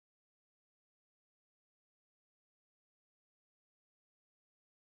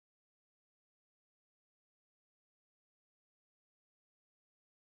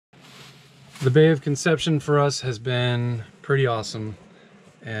The Bay of Conception for us has been pretty awesome,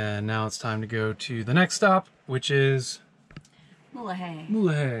 and now it's time to go to the next stop, which is Mulege.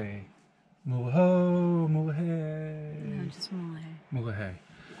 Mulege. Mulege. No, just Mulege. Mulege.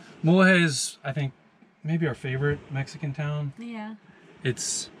 Mulege is, I think, maybe our favorite Mexican town. Yeah.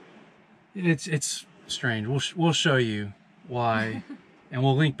 It's strange. We'll show you why, and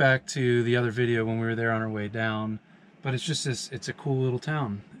we'll link back to the other video when we were there on our way down. But it's just this, it's a cool little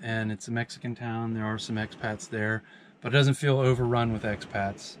town, and it's a Mexican town. There are some expats there, but it doesn't feel overrun with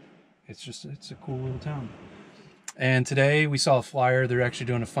expats. It's a cool little town. And today we saw a flyer. They're actually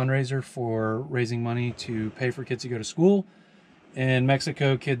doing a fundraiser for raising money to pay for kids to go to school. In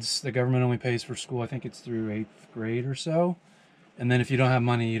Mexico, the government only pays for school, I think it's through 8th grade or so. And then if you don't have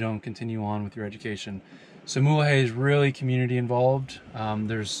money, you don't continue on with your education. So Mulege is really community involved.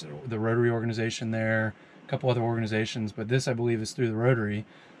 There's the Rotary organization there, couple other organizations, but this I believe is through the Rotary,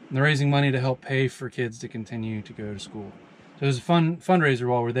 and they're raising money to help pay for kids to continue to go to school. So there's a fun fundraiser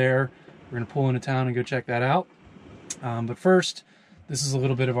while we're there. We're going to pull into town and go check that out. But first, this is a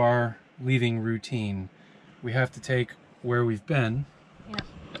little bit of our leaving routine. We have to take where we've been, yep,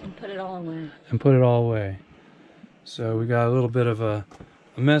 and put it all away. And put it all away. So we got a little bit of a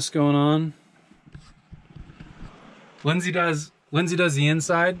mess going on. Lindsay does the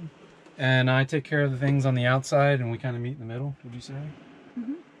inside, and I take care of the things on the outside, and we kind of meet in the middle, would you say?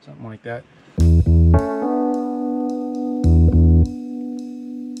 Mm-hmm. Something like that.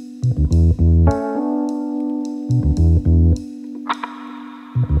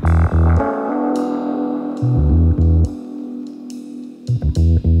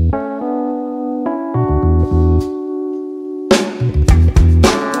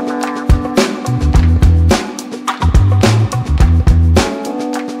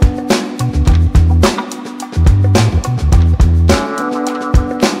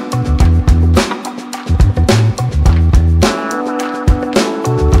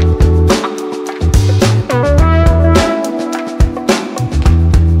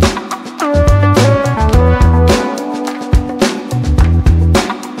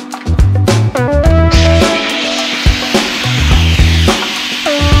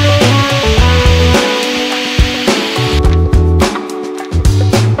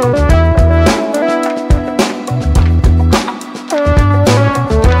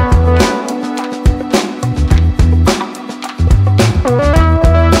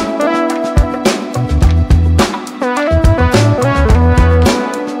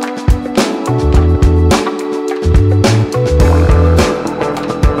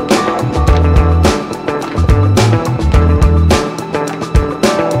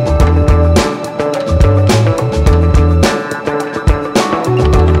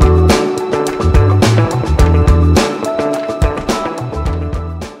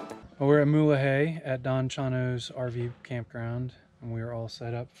 Chano's RV campground, and we are all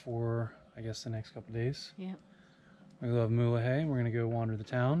set up for, I guess, the next couple days. Yeah. We love Mulege. We're gonna go wander the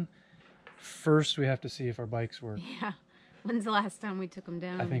town. First, we have to see if our bikes work. Yeah. When's the last time we took them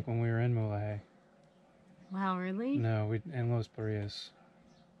down? I think when we were in Mulege. Wow, really? No, in Los Barrios.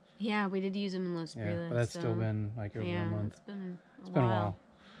 Yeah, we did use them in Los Barrios. Yeah, but that's still been like over a month. It's been a while.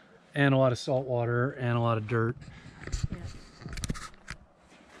 And a lot of salt water and a lot of dirt. Yeah.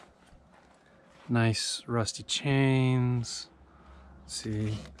 Nice rusty chains. Let's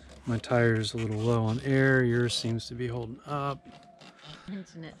see, my tire's a little low on air. Yours seems to be holding up.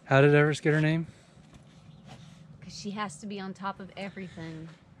 Isn't it? How did Everest get her name? Because she has to be on top of everything.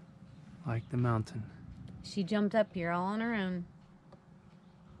 Like the mountain. She jumped up here all on her own.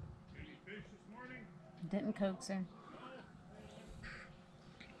 Any fish this morning? Didn't coax her.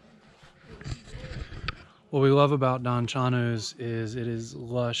 What we love about Don Chano's is it is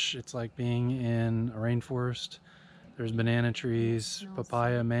lush. It's like being in a rainforest. There's banana trees,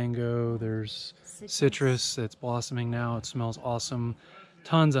 papaya, mango. There's citrus that's blossoming now. It smells awesome.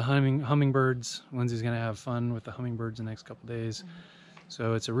 Tons of hummingbirds. Lindsay's gonna have fun with the hummingbirds the next couple days.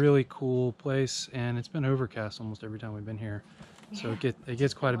 So it's a really cool place, and it's been overcast almost every time we've been here. So it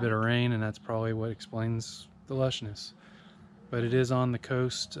gets quite a bit of rain, and that's probably what explains the lushness. But it is on the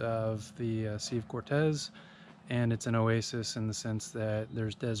coast of the Sea of Cortez, and it's an oasis in the sense that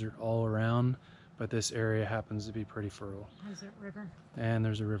there's desert all around, but this area happens to be pretty fertile. Desert river. And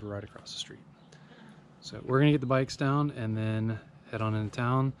there's a river right across the street. So we're gonna get the bikes down and then head on into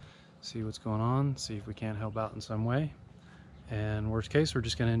town, see what's going on, see if we can't help out in some way. And worst case, we're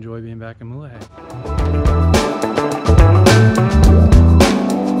just gonna enjoy being back in Mulege.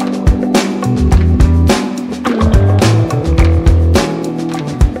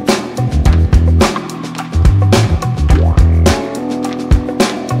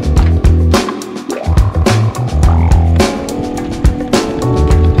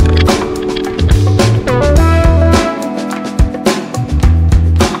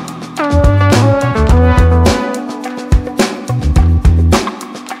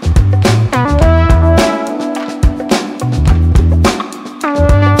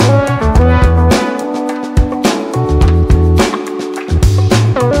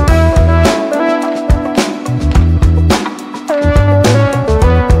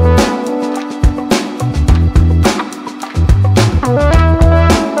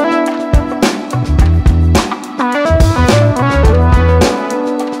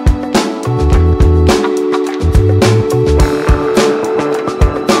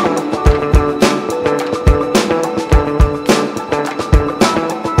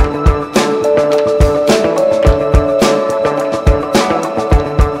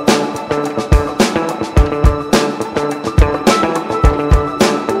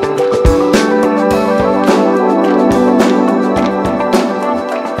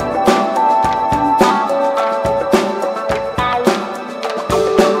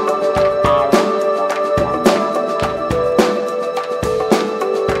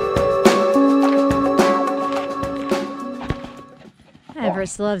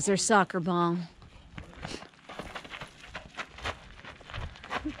 Everest loves her soccer ball.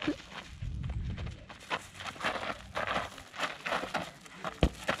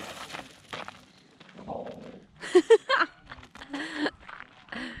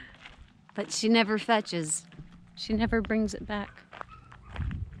 But she never fetches. She never brings it back.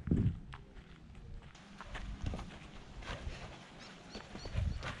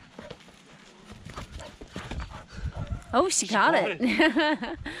 Oh, she got it.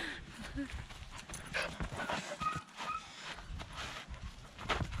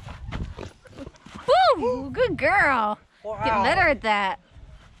 Woo! Good girl. Wow. Get better at that.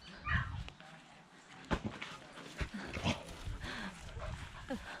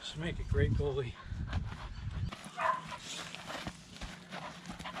 She'll make a great goalie.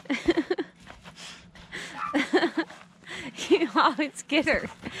 You always get her.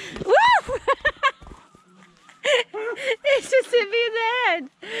 Woo! It just hit me in the head.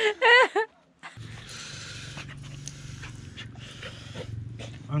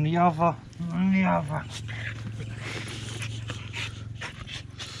 On the other. On the other.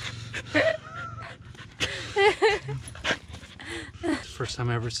 First time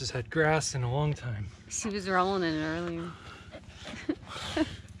Everest has had grass in a long time. She was rolling in it earlier.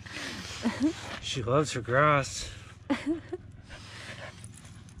 She loves her grass.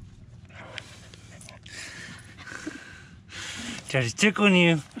 Daddy's tickling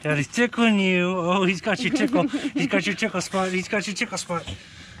you. Daddy's tickling you. Oh, he's got your tickle. He's got your tickle spot. He's got your tickle spot.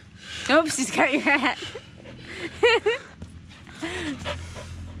 Oops, she's got your hat.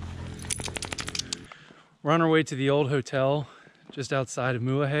 We're on our way to the old hotel just outside of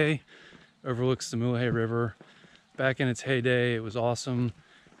Mulege. Overlooks the Mulege River. Back in its heyday, it was awesome.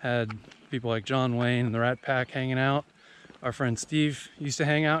 Had people like John Wayne and the Rat Pack hanging out. Our friend Steve used to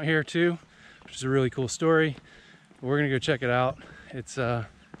hang out here too, which is a really cool story. We're gonna go check it out. It's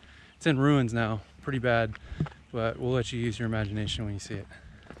in ruins now, pretty bad, but we'll let you use your imagination when you see it.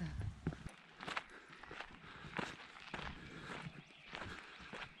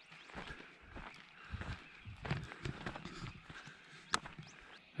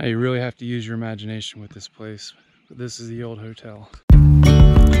 Now you really have to use your imagination with this place, but this is the old hotel.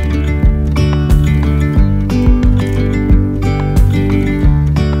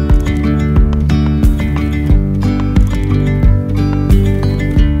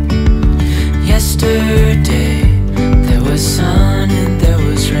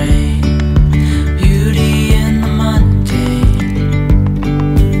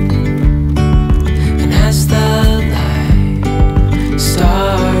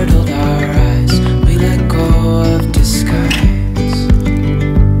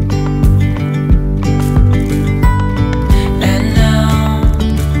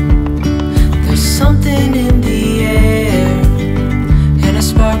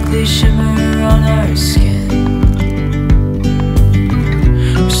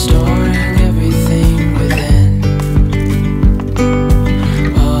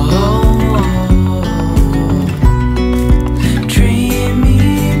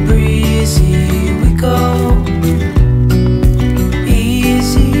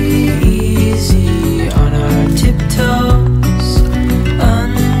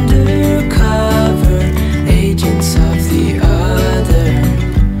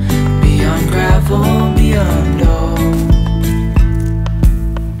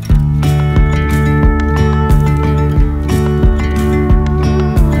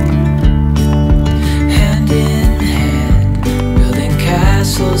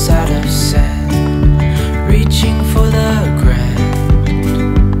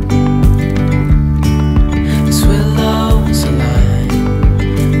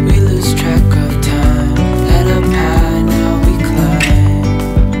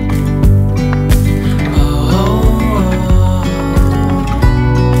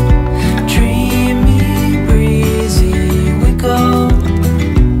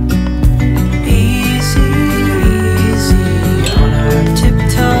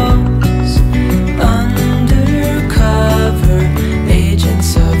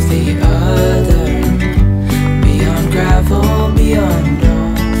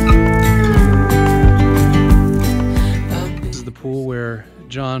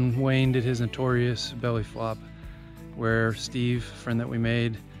 John Wayne did his notorious belly flop, where Steve, a friend that we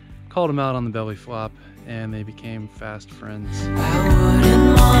made, called him out on the belly flop, and they became fast friends. I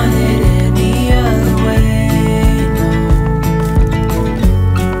wouldn't want it any other way.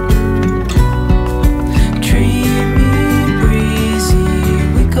 Dreamy, breezy,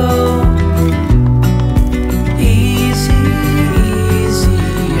 we go. Easy, easy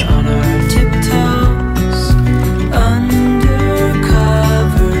on our tiptoes. Undercover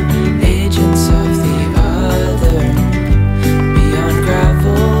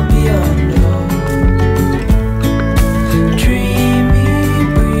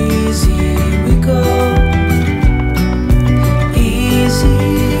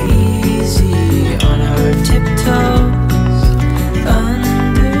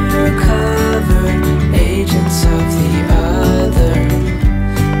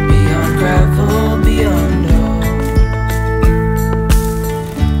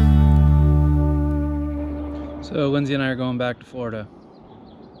So Lindsay and I are going back to Florida.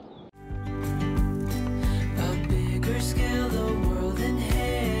 A bigger scale, though